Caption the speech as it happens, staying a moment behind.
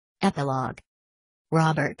Epilogue.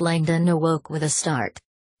 Robert Langdon awoke with a start.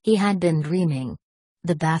 He had been dreaming.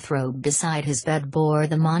 The bathrobe beside his bed bore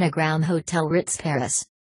the monogram Hotel Ritz Paris.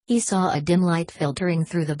 He saw a dim light filtering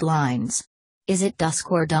through the blinds. Is it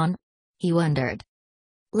dusk or dawn? He wondered.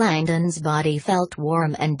 Langdon's body felt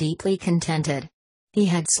warm and deeply contented. He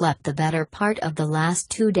had slept the better part of the last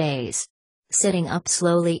 2 days. Sitting up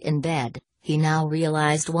slowly in bed, he now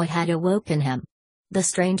realized what had awoken him. The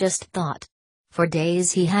strangest thought. For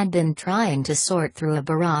days he had been trying to sort through a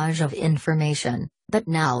barrage of information, but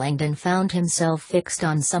now Langdon found himself fixed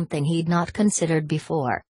on something he'd not considered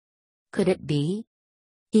before. Could it be?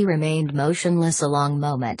 He remained motionless a long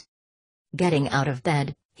moment. Getting out of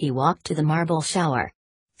bed, he walked to the marble shower.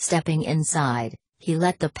 Stepping inside, he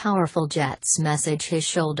let the powerful jets massage his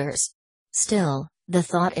shoulders. Still, the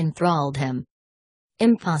thought enthralled him.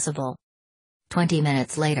 Impossible. 20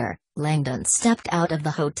 minutes later, Langdon stepped out of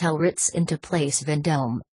the Hotel Ritz into Place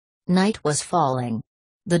Vendôme. Night was falling.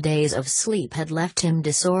 The days of sleep had left him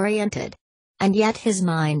disoriented. And yet his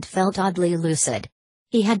mind felt oddly lucid.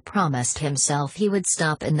 He had promised himself he would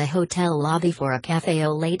stop in the hotel lobby for a café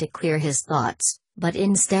au lait to clear his thoughts, but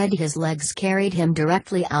instead his legs carried him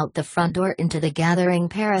directly out the front door into the gathering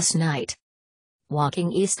Paris night.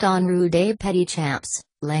 Walking east on Rue des Petits Champs,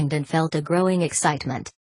 Langdon felt a growing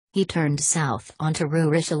excitement. He turned south onto Rue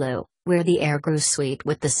Richelieu, where the air grew sweet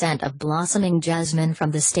with the scent of blossoming jasmine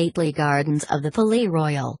from the stately gardens of the Palais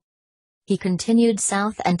Royal. He continued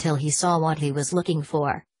south until he saw what he was looking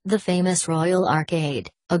for, the famous Royal Arcade,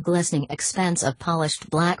 a glistening expanse of polished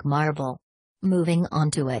black marble. Moving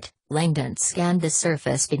onto it, Langdon scanned the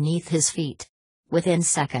surface beneath his feet. Within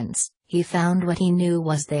seconds, he found what he knew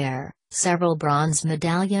was there, several bronze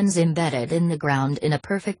medallions embedded in the ground in a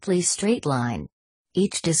perfectly straight line.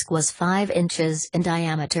 Each disc was 5 inches in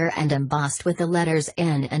diameter and embossed with the letters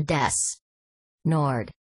N and S. Nord.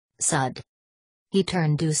 Sud. He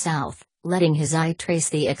turned due south, letting his eye trace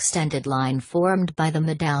the extended line formed by the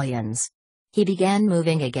medallions. He began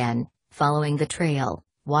moving again, following the trail,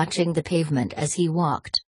 watching the pavement as he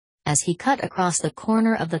walked. As he cut across the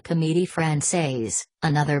corner of the Comédie Française,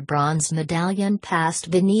 another bronze medallion passed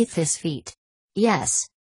beneath his feet. Yes.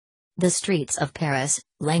 The streets of Paris,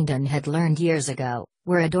 Langdon had learned years ago,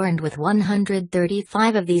 were adorned with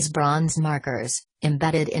 135 of these bronze markers,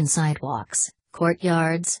 embedded in sidewalks,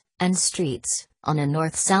 courtyards, and streets, on a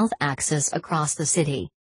north-south axis across the city.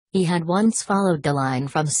 He had once followed the line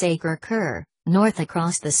from Sacré-Cœur, north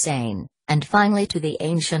across the Seine, and finally to the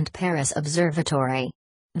ancient Paris Observatory.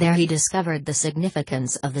 There he discovered the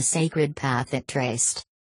significance of the sacred path it traced.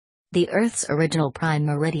 The Earth's original prime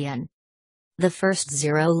meridian. The first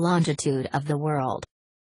zero longitude of the world.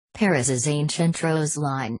 Paris's ancient rose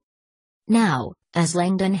line. Now, as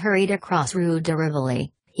Langdon hurried across Rue de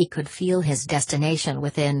Rivoli, he could feel his destination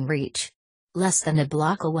within reach. Less than a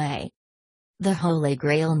block away. The Holy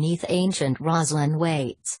Grail 'neath ancient Rosslyn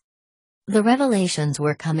waits. The revelations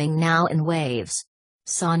were coming now in waves.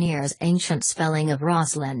 Saunier's ancient spelling of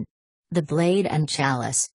Rosslyn. The blade and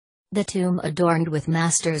chalice. The tomb adorned with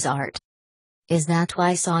master's art. Is that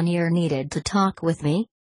why Saunier needed to talk with me?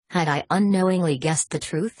 Had I unknowingly guessed the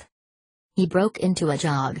truth? He broke into a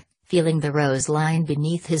jog, feeling the rose line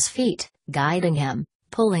beneath his feet, guiding him,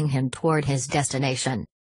 pulling him toward his destination.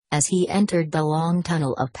 As he entered the long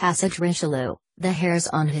tunnel of Passage Richelieu, the hairs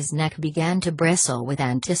on his neck began to bristle with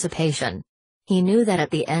anticipation. He knew that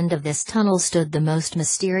at the end of this tunnel stood the most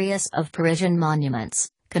mysterious of Parisian monuments,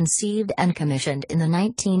 conceived and commissioned in the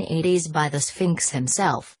 1980s by the Sphinx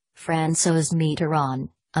himself, François Mitterrand,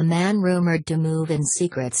 a man rumored to move in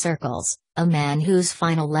secret circles, a man whose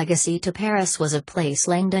final legacy to Paris was a place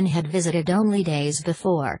Langdon had visited only days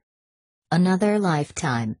before. Another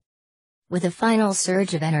lifetime. With a final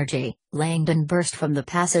surge of energy, Langdon burst from the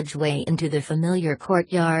passageway into the familiar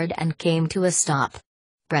courtyard and came to a stop.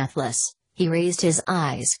 Breathless, he raised his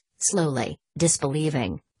eyes, slowly,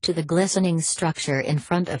 disbelieving, to the glistening structure in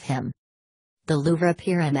front of him. The Louvre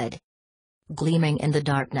Pyramid. Gleaming in the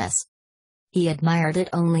darkness. He admired it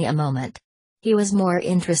only a moment. He was more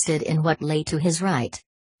interested in what lay to his right.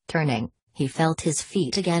 Turning, he felt his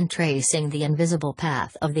feet again tracing the invisible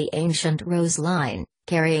path of the ancient rose line,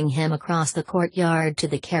 carrying him across the courtyard to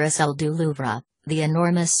the Carrousel du Louvre, the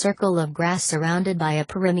enormous circle of grass surrounded by a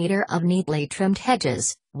perimeter of neatly trimmed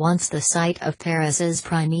hedges, once the site of Paris's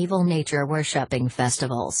primeval nature-worshipping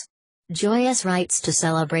festivals. Joyous rites to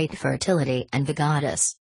celebrate fertility and the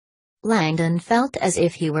goddess. Langdon felt as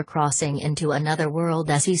if he were crossing into another world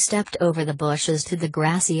as he stepped over the bushes to the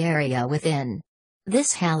grassy area within.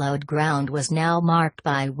 This hallowed ground was now marked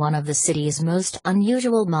by one of the city's most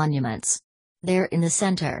unusual monuments. There in the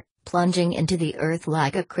center, Plunging into the earth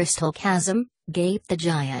like a crystal chasm, gaped the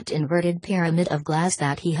giant inverted pyramid of glass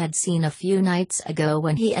that he had seen a few nights ago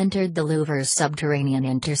when he entered the Louvre's subterranean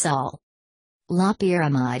entresol. La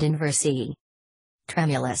Pyramide Inversée.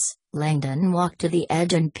 Tremulous, Langdon walked to the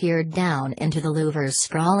edge and peered down into the Louvre's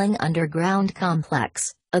sprawling underground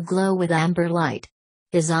complex, aglow with amber light.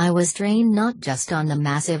 His eye was trained not just on the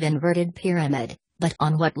massive inverted pyramid, but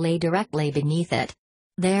on what lay directly beneath it.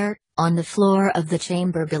 There, on the floor of the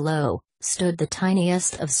chamber below, stood the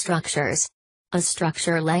tiniest of structures. A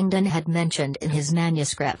structure Langdon had mentioned in his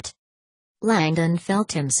manuscript. Langdon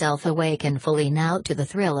felt himself awaken fully now to the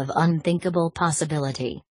thrill of unthinkable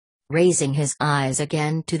possibility. Raising his eyes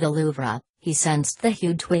again to the Louvre, he sensed the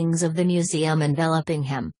huge wings of the museum enveloping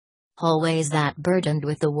him. Hallways that burdened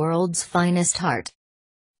with the world's finest art.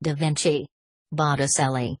 Da Vinci.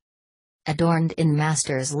 Botticelli. Adorned in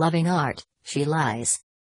master's loving art, she lies.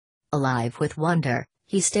 Alive with wonder,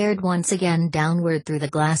 he stared once again downward through the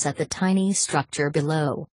glass at the tiny structure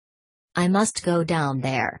below. I must go down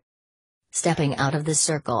there. Stepping out of the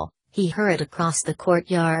circle, he hurried across the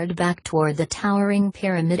courtyard back toward the towering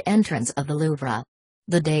pyramid entrance of the Louvre.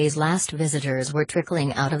 The day's last visitors were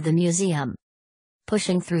trickling out of the museum.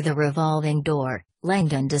 Pushing through the revolving door,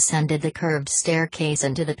 Langdon descended the curved staircase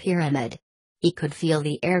into the pyramid. He could feel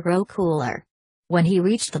the air grow cooler. When he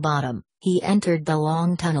reached the bottom, he entered the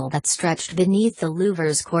long tunnel that stretched beneath the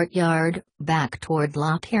Louvre's courtyard, back toward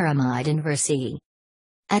La Pyramide Inversée.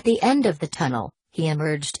 At the end of the tunnel, he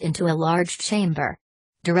emerged into a large chamber.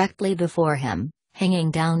 Directly before him,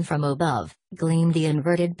 hanging down from above, gleamed the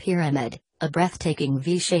inverted pyramid, a breathtaking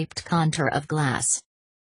V-shaped contour of glass.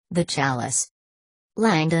 The chalice.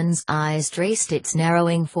 Langdon's eyes traced its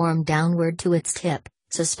narrowing form downward to its tip,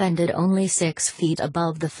 suspended only 6 feet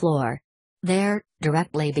above the floor. There,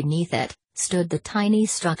 directly beneath it, stood the tiny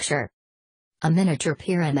structure. A miniature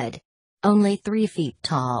pyramid. Only 3 feet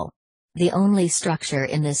tall. The only structure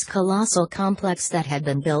in this colossal complex that had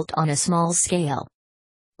been built on a small scale.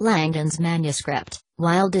 Langdon's manuscript,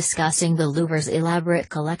 while discussing the Louvre's elaborate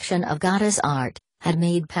collection of goddess art, had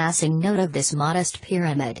made passing note of this modest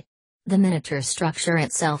pyramid. The miniature structure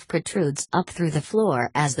itself protrudes up through the floor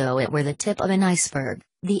as though it were the tip of an iceberg,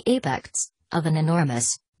 the apex of an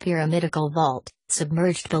enormous, pyramidical vault,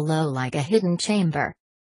 submerged below like a hidden chamber.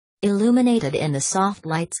 Illuminated in the soft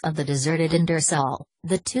lights of the deserted entresol,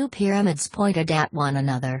 the two pyramids pointed at one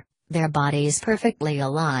another, their bodies perfectly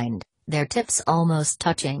aligned, their tips almost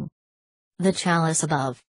touching. The chalice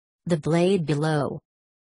above. The blade below.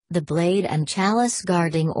 The blade and chalice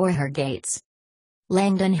guarding o'er her gates.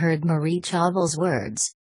 Langdon heard Marie Chauvel's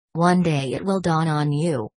words. One day it will dawn on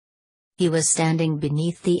you. He was standing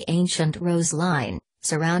beneath the ancient rose line,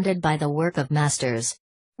 surrounded by the work of masters.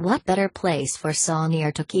 What better place for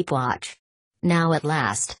Saunier to keep watch? Now at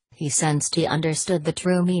last, he sensed he understood the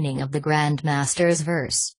true meaning of the Grand Master's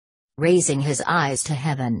verse. Raising his eyes to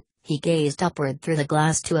heaven, he gazed upward through the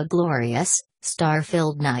glass to a glorious,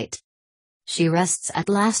 star-filled night. She rests at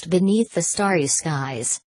last beneath the starry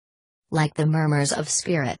skies. Like the murmurs of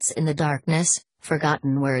spirits in the darkness,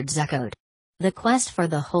 forgotten words echoed. The quest for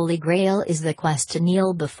the Holy Grail is the quest to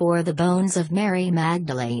kneel before the bones of Mary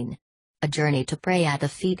Magdalene. A journey to pray at the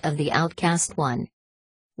feet of the outcast one.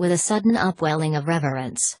 With a sudden upwelling of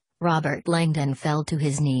reverence, Robert Langdon fell to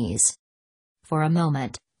his knees. For a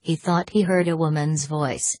moment, he thought he heard a woman's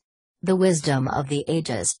voice. The wisdom of the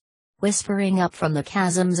ages. Whispering up from the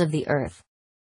chasms of the earth.